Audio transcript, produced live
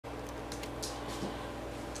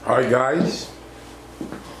Hi guys,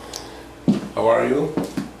 how are you?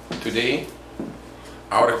 Today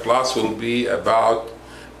our class will be about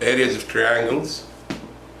areas of triangles,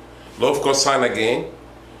 law of cosine again,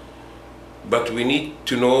 but we need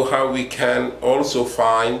to know how we can also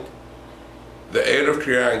find the area of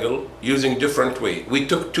triangle using different way. We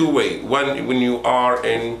took two ways. One, when you are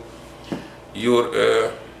in your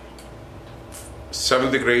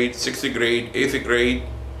 7th grade, 6th grade, 8th grade,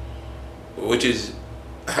 which is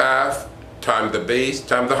half times the base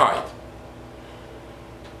times the height.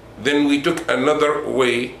 Then we took another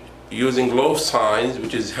way using law of sines,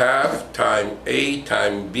 which is half times A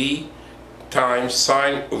times B times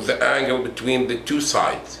sine of the angle between the two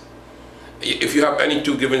sides. If you have any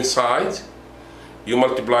two given sides, you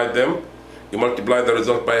multiply them, you multiply the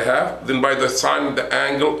result by half, then by the sine of the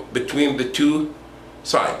angle between the two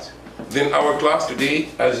sides. Then our class today,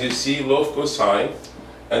 as you see, law of cosine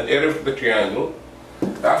and area of the triangle.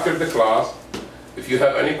 After the class, if you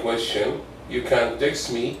have any question, you can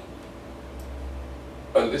text me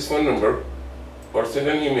on this phone number or send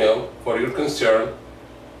an email for your concern.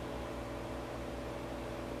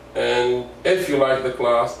 And if you like the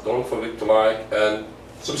class, don't forget to like and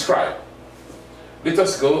subscribe. Let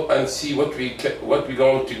us go and see what we're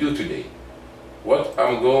going to do today. What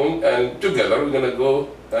I'm going, and together we're going to go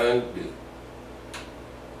and do.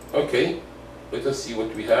 Okay, let us see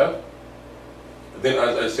what we have. Then,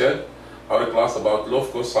 as I said, our class about law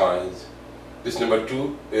of cosines. This number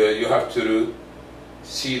 2, you have to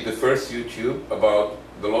see the first YouTube about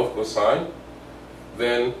the law of cosine.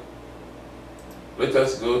 Then let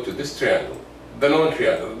us go to this triangle, the known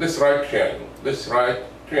triangle, this right triangle, this right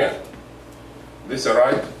triangle, this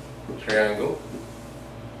right triangle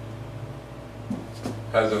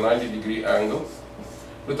has a 90-degree angle.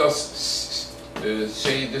 Let us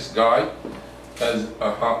say this guy has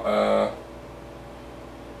a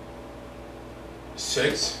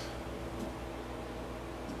 6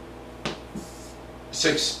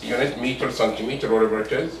 unit meter, centimeter, whatever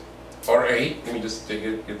it is, or 8. Let me just take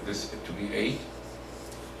it, get this to be 8.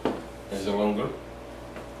 Is a longer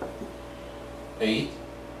 8,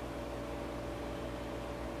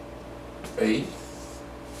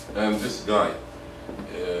 and this guy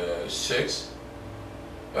 6.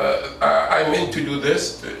 I meant to do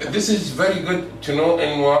this. This is very good to know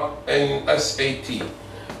in SAT.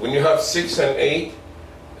 When you have 6 and 8,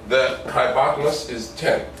 the hypotenuse is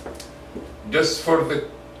 10. Just for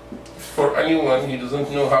anyone who doesn't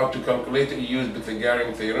know how to calculate it, you use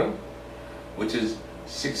Pythagorean theorem, which is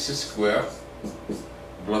 6 squared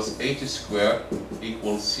plus 8 squared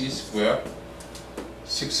equals c squared.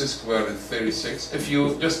 6 squared is 36. If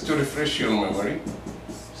you, just to refresh your memory,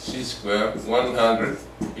 c squared 100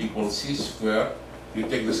 equals c squared. You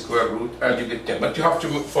take the square root and you get 10. But you have to,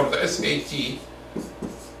 for the SAT,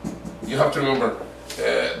 you have to remember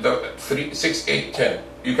the 3, 6, 8, 10.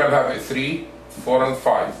 You can have a 3, 4, and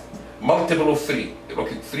 5. Multiple of 3.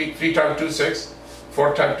 Okay, 3 times 2 is 6,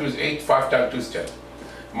 4 times 2 is 8, 5 times 2 is 10.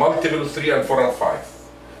 Multiple of 3 and 4 and 5.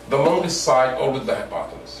 The longest side always the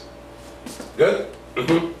hypotenuse. Good?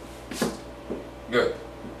 Good.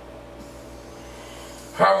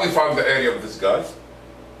 How we find the area of this guy?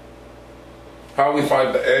 How we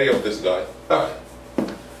find the area of this guy? Okay.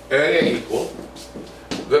 Area equal,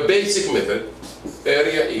 the basic method,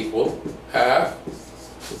 area equal half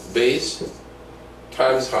base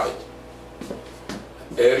times height.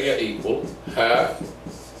 Area equal half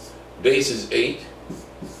base is 8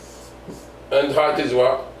 and height is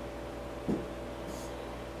what?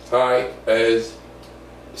 Height is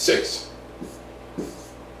 6.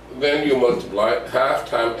 Then you multiply half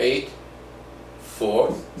times 8,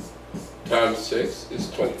 4 times 6 is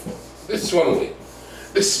 24. This is one way.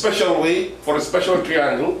 This special way for a special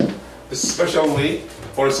triangle. This special way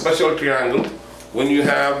for a special triangle when you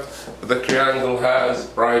have the triangle has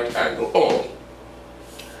right angle only.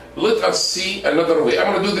 Let us see another way.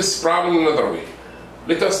 I'm going to do this problem another way.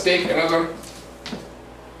 Let us take another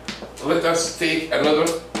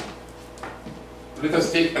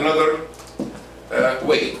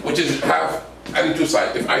way, which is half and 2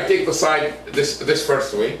 sides. If I take the side, this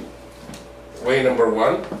first way, way number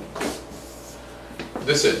 1,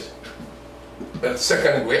 this is the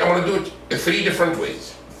second way. I'm going to do it in 3 different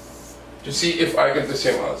ways to see if I get the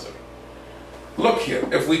same answer. Look here,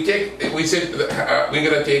 if we said we're going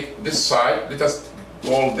to take this side. Let us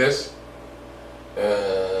call this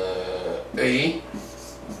A,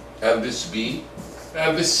 and this B,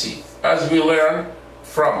 and this C. As we learn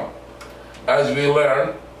from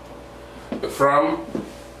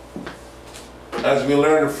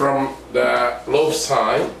the law of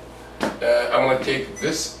sine, I'm going to take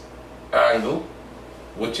this angle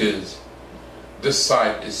which is this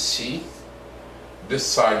side is C, this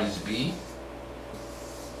side is B,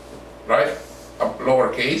 right?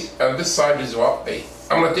 Lowercase, and this side is what? A.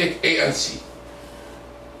 I'm going to take A and C.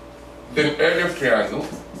 Then area of triangle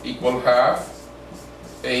equal half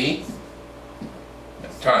A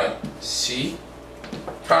time C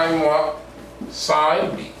time what?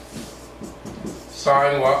 Sine B.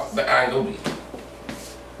 Sine what? The angle B.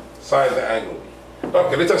 Sine the angle B.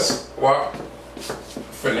 Okay, let us what?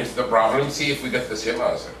 Finish the problem, see if we get the same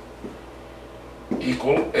answer.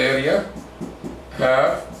 Equal area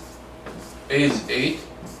half A is 8,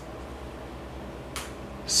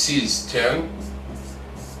 C is 10,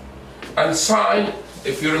 and sine,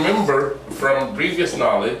 if you remember from previous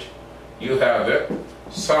knowledge, you have it,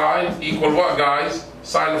 sine equal what, guys?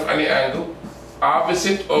 Sine of any angle,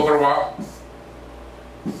 opposite over what?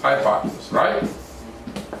 Hypotenuse, right?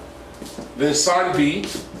 Then sine B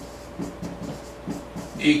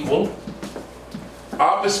equal,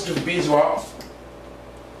 opposite of B is what?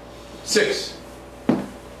 6.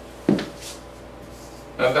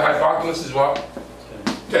 And the hypotenuse is what?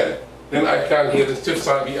 10. Then I can here instead of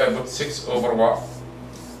sine B, I put 6 over what?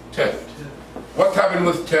 10. What happened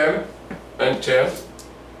with 10 and 10?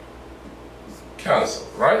 Cancel,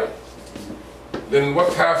 right? Then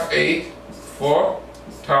what half 8? 4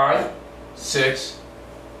 times 6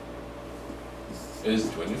 is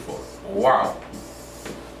 24. Wow.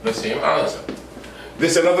 The same answer.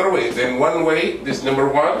 This another way. Then one way, this number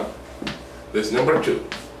 1, this number 2.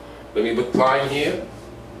 Let me put line here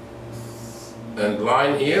and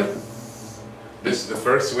line here. This is the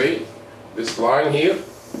first way. This line here,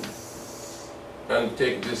 and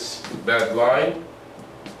take this bad line,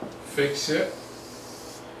 fix it,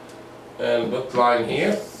 and put line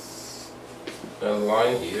here and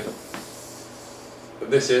line here.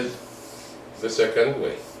 This is the second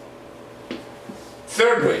way.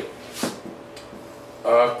 Third way.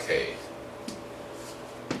 Okay.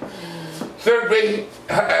 Third way,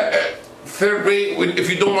 if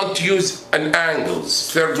you don't want to use an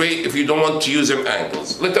angles. Third way, if you don't want to use an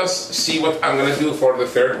angles. Let us see what I'm going to do for the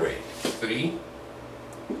third way. 3.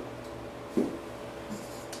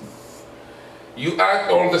 You add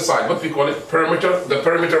all the sides, what we call it, perimeter, the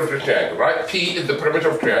perimeter of the triangle, right? P is the perimeter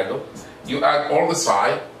of triangle. You add all the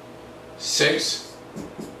side, 6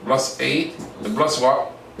 plus 8 plus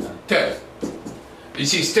what? 10. You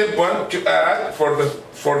see, step 1 to add for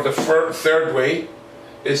the third way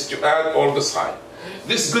is to add all the side.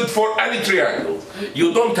 This is good for any triangle.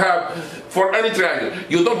 You don't have, for any triangle,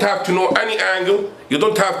 you don't have to know any angle. You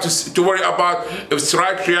don't have to worry about if it's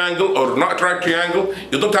right triangle or not right triangle.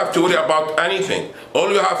 You don't have to worry about anything.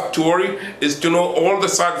 All you have to worry is to know all the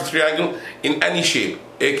sides of the triangle in any shape.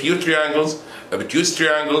 Acute triangles, obtuse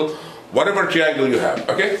triangle, whatever triangle you have,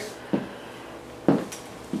 okay?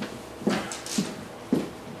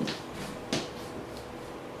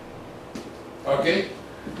 Okay,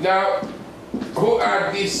 now who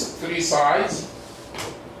add these 3 sides?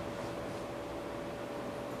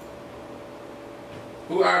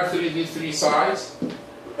 Who add these 3 sides?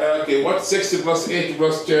 Okay, what's 60 plus 80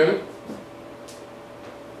 plus 10?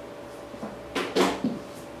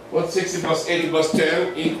 What's 60 plus 80 plus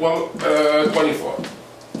 10 equal 24?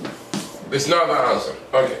 This is not the answer.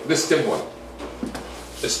 Okay, this is step 1.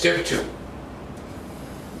 This step 2.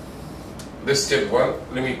 This step 1,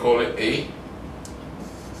 let me call it A.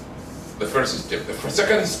 The first step. The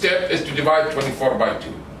second step is to divide 24 by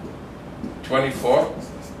 2. 24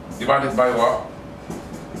 divided by what?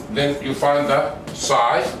 Then you find the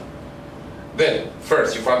side. Then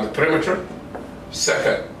first you find the perimeter.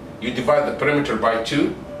 Second, you divide the perimeter by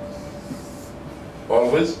 2.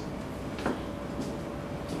 Always.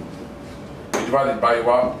 You divide it by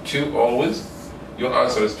what? 2 always. Your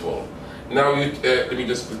answer is 12. Now you let me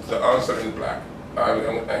just put the answer in black.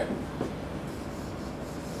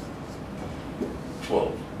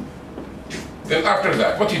 12. Then after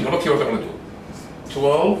that, what do you do? Look here what I'm going to do.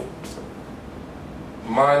 12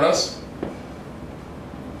 minus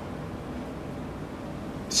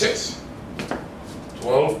 6.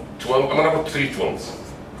 12, I'm going to put 3 12s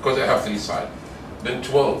because I have 3 sides. Then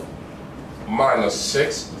 12 minus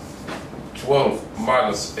 6, 12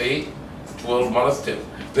 minus 8, 12 minus 10.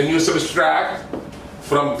 Then you subtract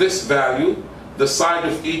from this value the side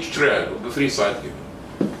of each triangle, the 3 sides given,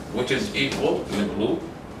 which is equal, in the blue,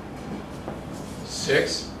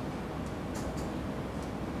 6,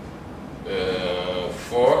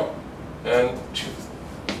 4, and 2.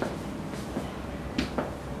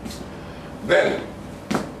 Then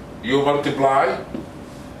you multiply.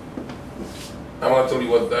 I'm going to tell you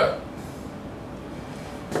what that.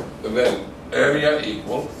 Then area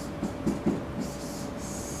equal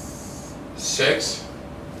 6,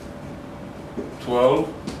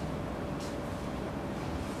 12,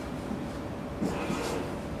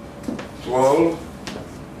 12.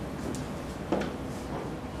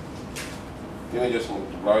 Let me just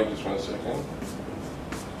multiply just 1 second.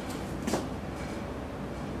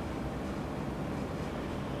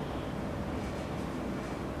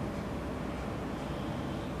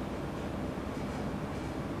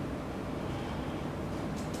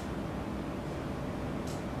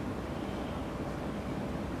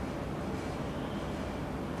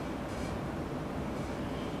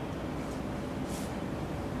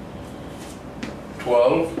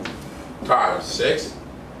 Times 6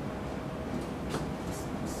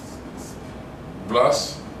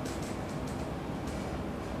 plus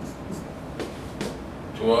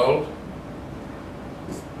 12,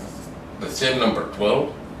 the same number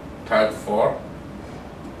 12 times 4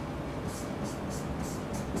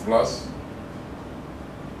 plus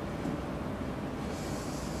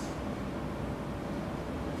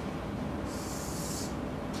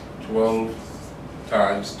 12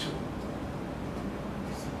 times 2.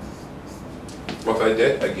 What I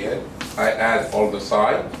did again, I add all the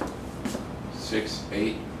sides. 6,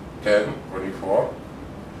 8, 10, 24.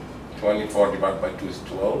 24 divided by 2 is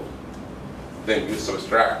 12. Then you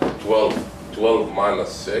subtract 12. 12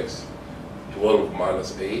 minus 6, 12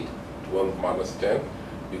 minus 8, 12 minus 10.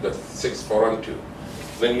 You got 6, 4, and 2.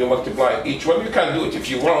 Then you multiply each one. You can do it if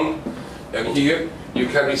you want. And here, you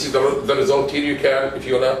can see the result here. You can, if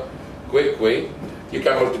you want a quick way, you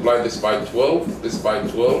can multiply this by 12, this by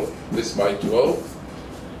 12, this by 12,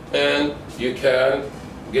 and you can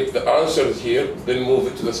get the answers here, then move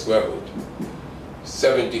it to the square root.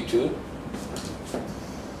 72,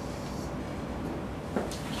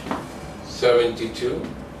 72,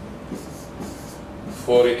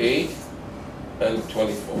 48, and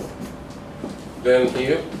 24. Then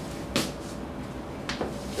here,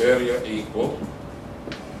 area equal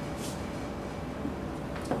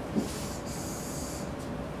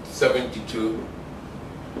 72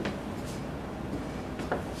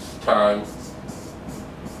 times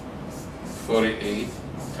 48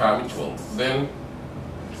 times 12, then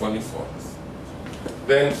 24.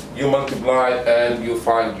 Then you multiply and you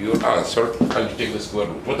find your answer and you take the square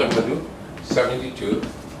root. What I'm going to do? 72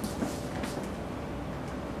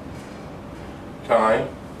 times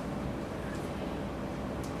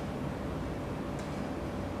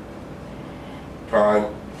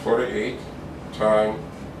 48 times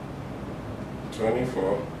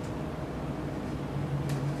 24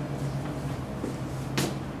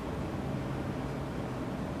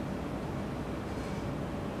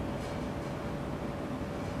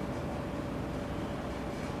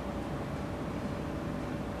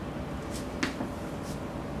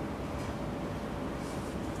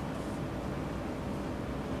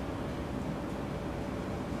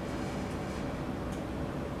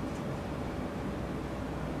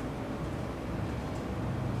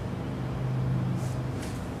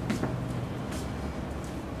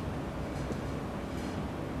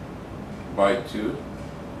 by 2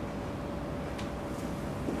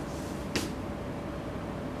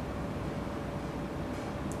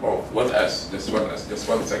 one S, just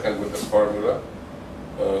 1 second with the formula.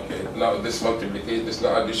 Okay, now this multiplication, this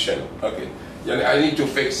now addition. Okay, yeah, I need to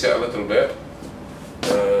fix it a little bit,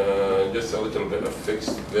 just a little bit of fix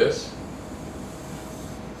this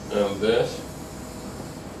and this.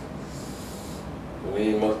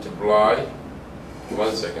 We multiply,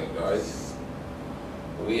 1 second guys,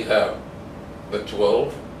 we have the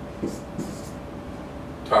 12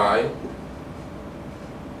 time,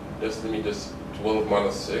 just let me just 12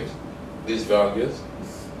 minus 6, these values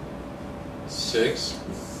 6,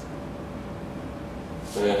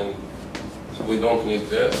 and we don't need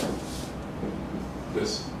this,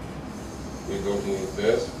 we don't need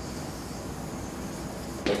this.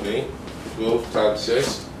 Okay, 12 times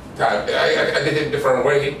 6 times, I did it a different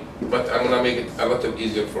way, but I'm gonna make it a little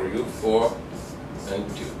easier for you. 4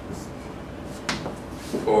 and 2.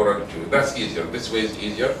 4 and 2. That's easier. This way is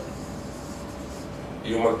easier.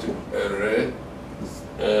 You multiply red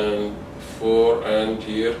and 4 and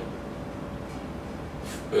here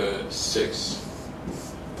 6.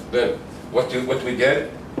 Then what we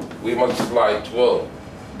did? We multiply 12.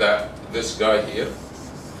 This guy here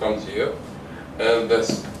comes here, and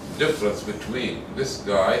this difference between this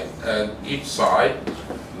guy and each side.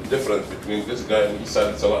 The difference between this guy and each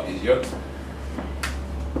side is a lot easier.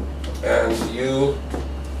 And you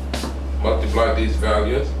multiply these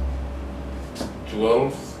values.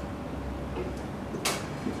 12,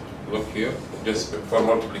 look here, just for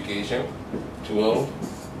multiplication, 12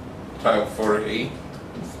 times 48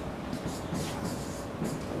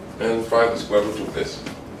 and find the square root of this.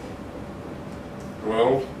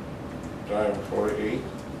 12 times 48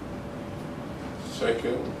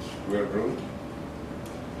 second square root.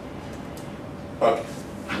 Okay,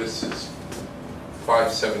 this is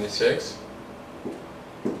 576.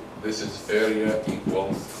 This is area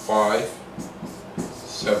equal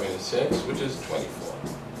 576, which is 24,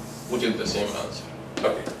 which is the same answer.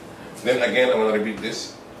 Okay, then again I'm going to repeat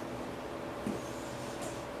this.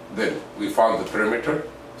 Then we found the perimeter.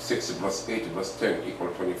 6 plus 8 plus 10 equal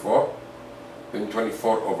 24. Then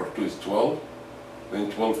 24 over 2 is 12. Then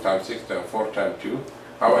 12 times 6 times 4 times 2.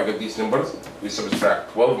 How I get these numbers? We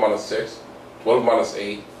subtract 12 minus 6, 12 minus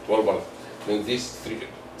 8, 12 minus... Then these 3,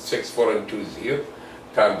 6, 4 and 2 is here,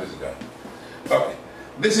 times this guy. Okay.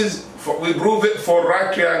 This is, we prove it for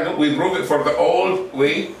right triangle, we prove it for the old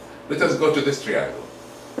way. Let us go to this triangle.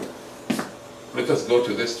 Let us go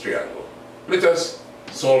to this triangle. Let us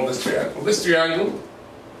solve this triangle. This triangle,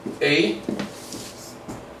 A,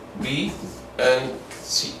 B, and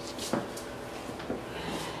C.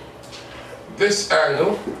 This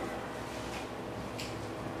angle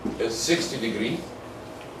is 60 degrees.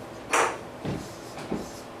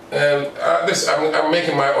 And this, I'm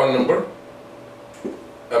making my own number.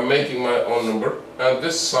 I'm making my own number. And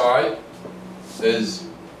this side is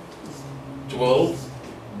 12.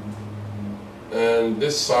 And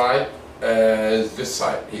this side is this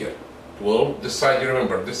side here. 12. This side, you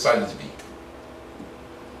remember, this side is B.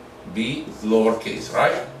 B, lowercase,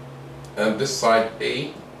 right? And this side,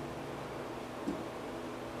 A,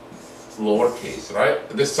 lowercase, right?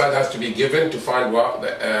 This side has to be given to find what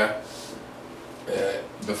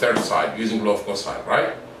the third side using law of cosine,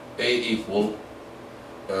 right? A equal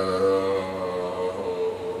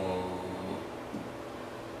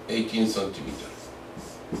 18 centimeters.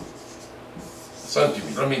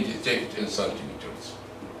 Let me take it in centimeters.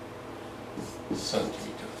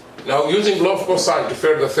 Now, using law of cosine to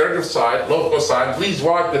find the third side, law of cosine, please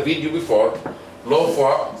watch the video before. Law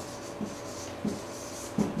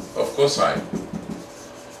of cosine.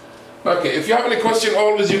 Okay, if you have any question,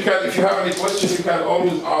 always you can. If you have any questions, you can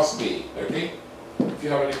always ask me. Okay, if you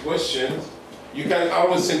have any questions, you can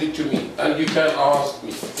always send it to me, and you can ask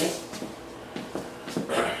me. Okay.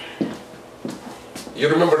 You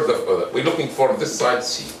remember we're looking for this side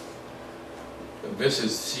C. This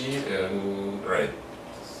is C and red.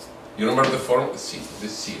 You remember the form C.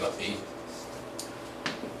 This C, not A.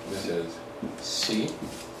 This is C.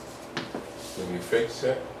 Let me fix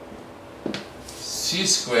it. C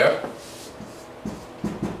square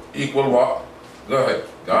equal what? Go ahead,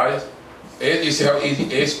 guys. A, you see how easy?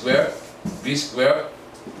 A square, B square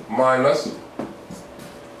minus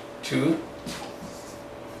 2,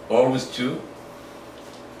 always 2,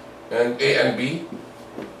 and A and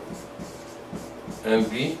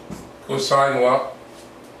B, cosine what?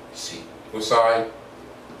 C. Cosine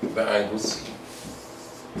the angle C.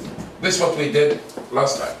 This is what we did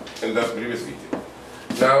last time in that previous video.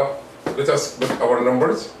 Now, let us put our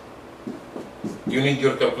numbers. You need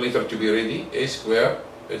your calculator to be ready. A square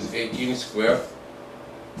is 18 square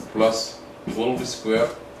plus 12 square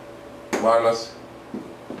minus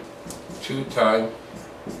 2 times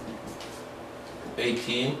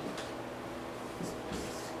 18,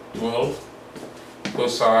 12,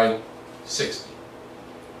 cosine 60.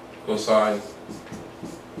 Cosine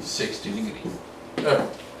 60 degrees.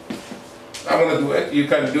 I'm going to do it. You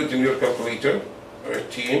can do it in your calculator.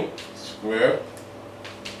 18 square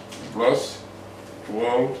plus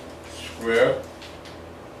 12 square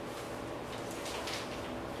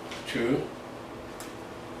 2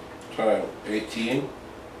 times 18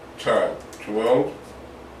 times 12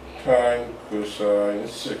 times cosine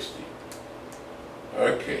 60.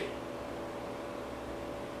 Okay.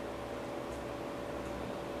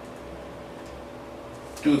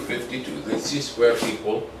 $252. Then C square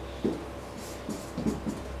equal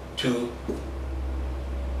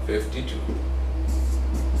 252.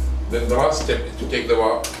 Then the last step is to take the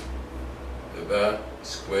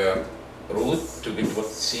square root to get what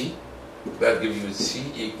C. That gives you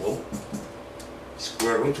C equal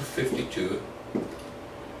square root of 52.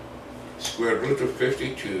 Square root of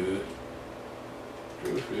 52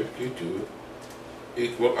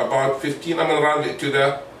 equal about 15. I'm going to round it to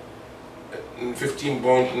the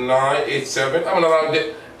 15.987. I'm going to round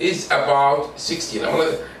it. Is about 16. I'm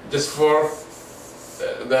going to just for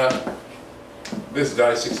this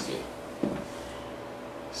guy 16.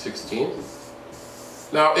 16.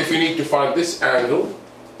 Now, if you need to find this angle,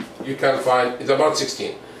 you can find it's about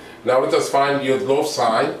 16. Now let us find your low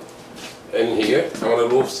side in here. I'm going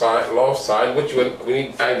to low side, which one we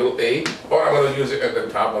need angle A, or I'm going to use it at the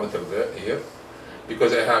top a little bit here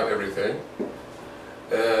because I have everything.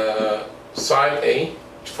 sine A,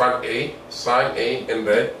 find A, sine A in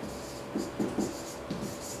red,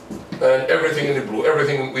 and everything in the blue,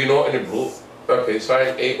 everything we know in the blue. Okay,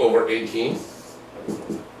 sine A over 18.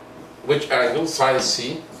 Which angle? Sine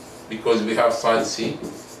C, because we have sine C,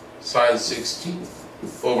 sine 60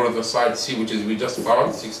 over the side C, which is we just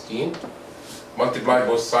found 16. Multiply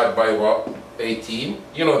both sides by what? 18.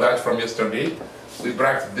 You know that from yesterday. We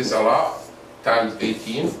bracketed this a lot, times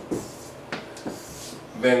 18.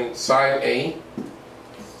 Then sine A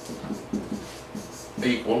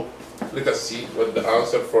equal, let us see what the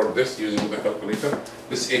answer for this using the calculator.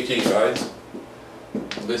 This 18, guys.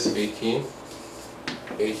 This 18.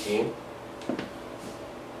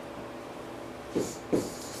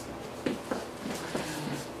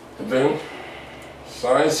 Then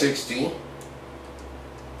sine 60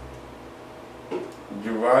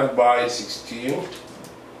 divided by 16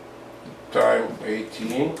 times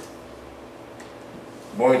 18,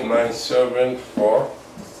 0.974.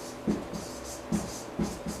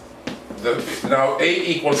 Now A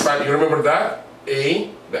equals sine, you remember that? A,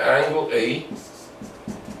 the angle A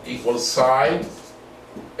equals sine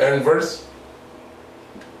inverse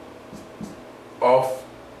of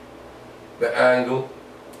the angle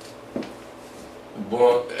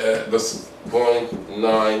this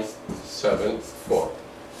 0.974,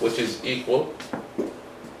 which is equal,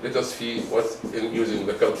 let us see what's in using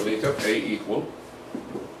the calculator. A equal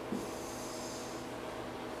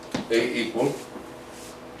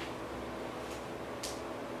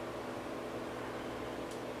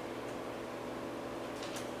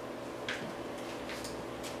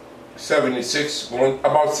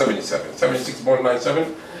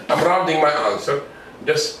 76.97. I'm rounding my answer,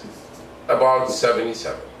 just about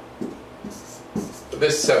 77.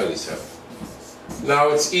 This 77. Now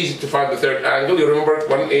it's easy to find the third angle. You remember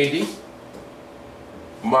 180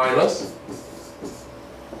 minus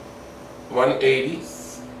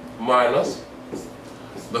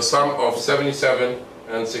the sum of 77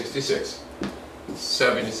 and 66.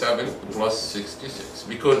 77 plus 66.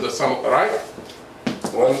 Because the sum, right?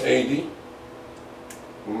 180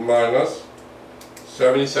 minus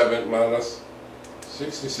 77 minus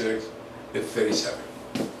 66 is 37.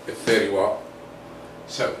 It's 30 what?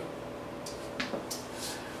 7.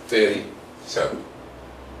 37.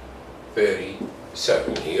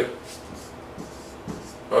 37 here.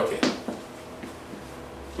 Okay.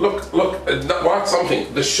 Look, watch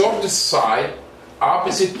something. The shortest side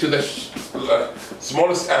opposite to the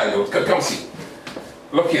smallest angle. Come see.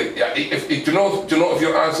 Look here. Yeah, to know if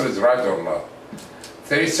your answer is right or not.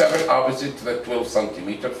 37 opposite to the 12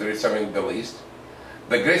 centimeter. 37 the least.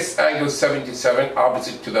 The greatest angle is 77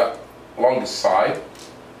 opposite to the longest side.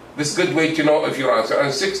 This is a good way to know if your answer.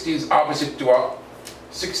 And 60 is opposite to what?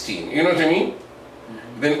 16. You know what I mean?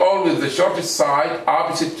 Then always the shortest side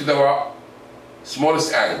opposite to the what?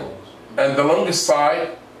 Smallest angle. And the longest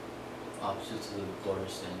side opposite to the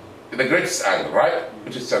largest angle. The greatest angle, right?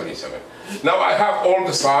 Which is 77. Now I have all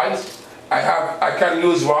the sides. I can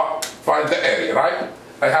use what? Find the area, right?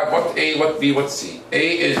 I have what A, what B, what C.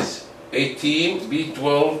 A is 18, B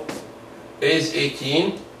 12, A is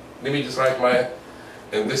 18. Let me just write my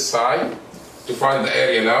in this side to find the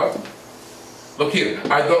area now. Look here,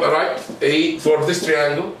 I got right A for this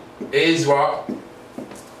triangle. A is what?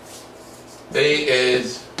 A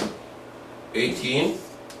is 18.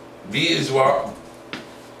 B is what?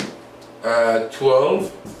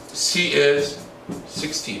 12. C is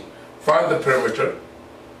 16. Find the perimeter.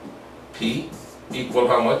 P equal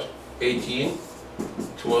how much? 18,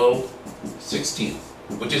 12, 16.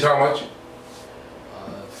 Which is how much?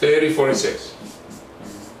 30, 46.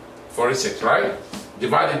 46, right?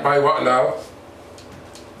 Divided by what now?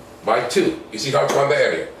 By 2. You see how to find the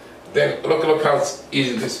area. Then look how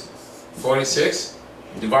easy this. 46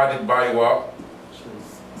 divided by what?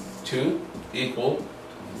 2 equal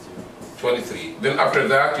 23. Then after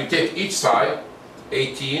that you take each side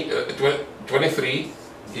 23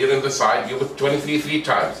 here in the side. You put 23 3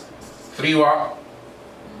 times. 3 what?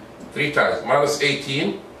 3 times. Minus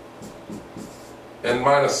 18 and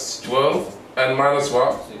minus 12 and minus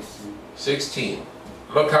what? 16.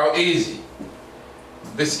 Look how easy.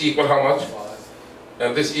 This equal how much? 5.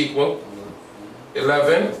 And this equal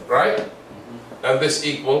 11, right? And this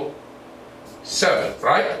equal 7,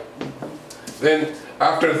 right? Then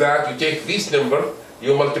after that you take this number,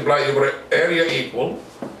 you multiply your area equal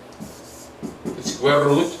the square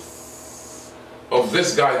root of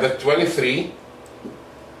this guy, the 23,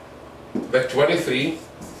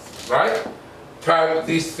 right? Times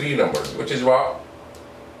these 3 numbers, which is what?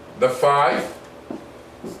 The 5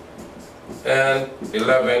 and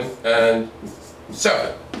 11 and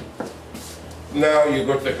 7. Now you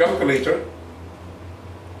go to the calculator.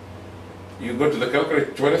 You go to the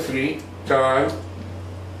calculator, 23 times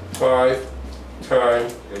 5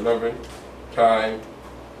 times 11 times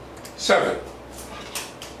 7.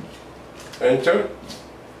 Enter.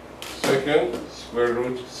 Second, square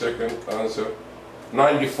root, second answer.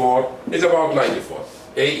 94 is about 94.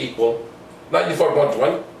 A equal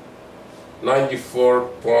 94.1.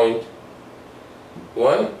 94.1.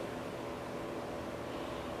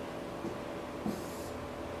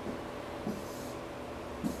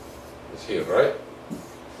 It's here, right?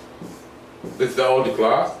 This is the old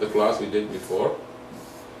class, the class we did before.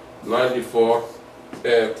 94.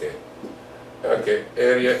 Okay. Okay.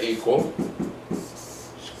 Area equal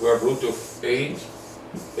square root of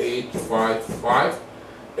 8.855.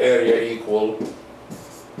 Area equal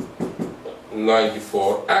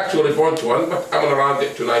 94. Actually 0.1, but I'm gonna round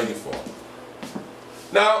it to 94.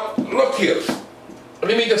 Now look here.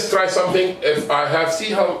 Let me just try something. If I have,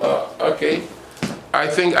 see how? Okay. I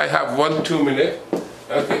think I have 2 minutes.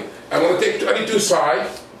 Okay. I'm gonna take 22 side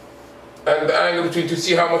and the angle between to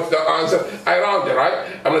see how much the answer. I round it, right?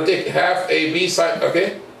 I'm gonna take half AB sine.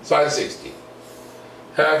 Okay, sine 60.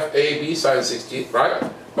 Half AB sine 60, right?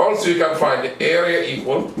 Also, you can find the area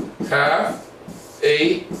equal half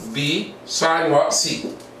AB sine what? C.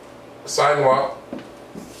 Sine what?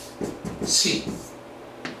 C.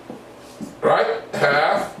 Right?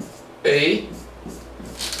 Half A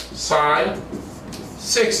sine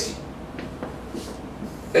 60.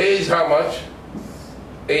 A is how much?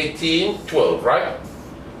 18, 12, right?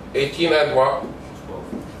 18 and what? 12.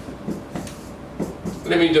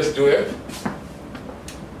 Let me just do it.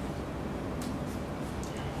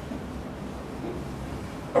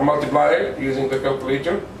 A multiplier using the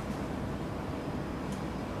calculator.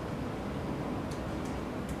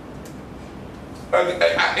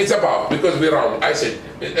 It's about, because we round, I said,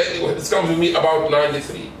 it's comes to me about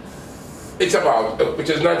 93. It's about, which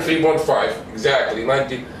is 93.5, exactly,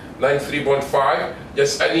 93.5.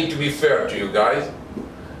 Just, I need to be fair to you guys,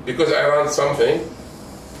 because I round something.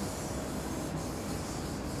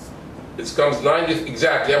 It comes 90,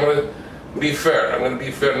 exactly, I'm going to be fair. I'm going to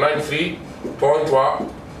be fair,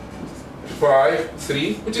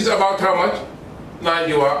 93.53, which is about how much?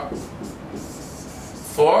 94.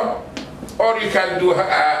 Or you can do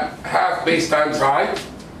half base times height.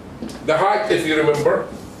 The height, if you remember.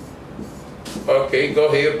 Okay, go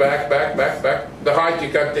here, back. The height, you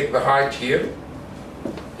can take the height here.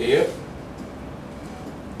 Here.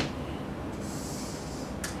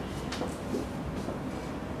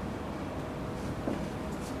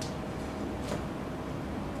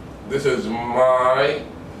 This is my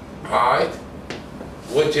height,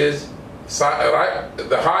 which is, right?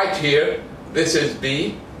 The height here, this is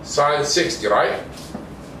B, sine 60, right?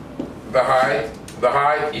 The height,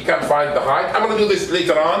 you can find the height. I'm going to do this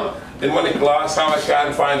later on in one class, how I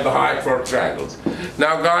can find the height for triangles.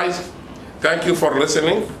 Now guys, thank you for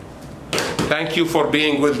listening. Thank you for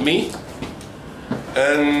being with me.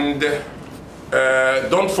 And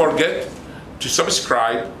don't forget to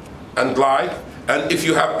subscribe and like. And if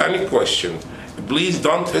you have any question, please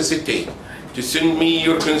don't hesitate to send me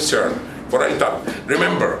your concern for any time.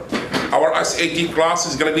 Remember, our SAT class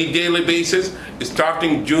is going to be daily basis,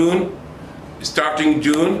 starting June.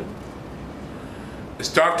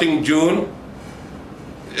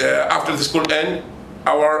 After the school end,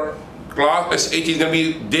 our class SAT is going to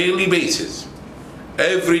be daily basis.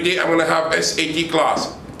 Every day I'm going to have SAT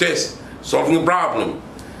class, test, solving a problem.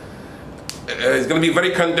 It's going to be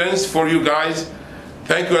very condensed for you guys.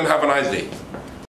 Thank you and have a nice day.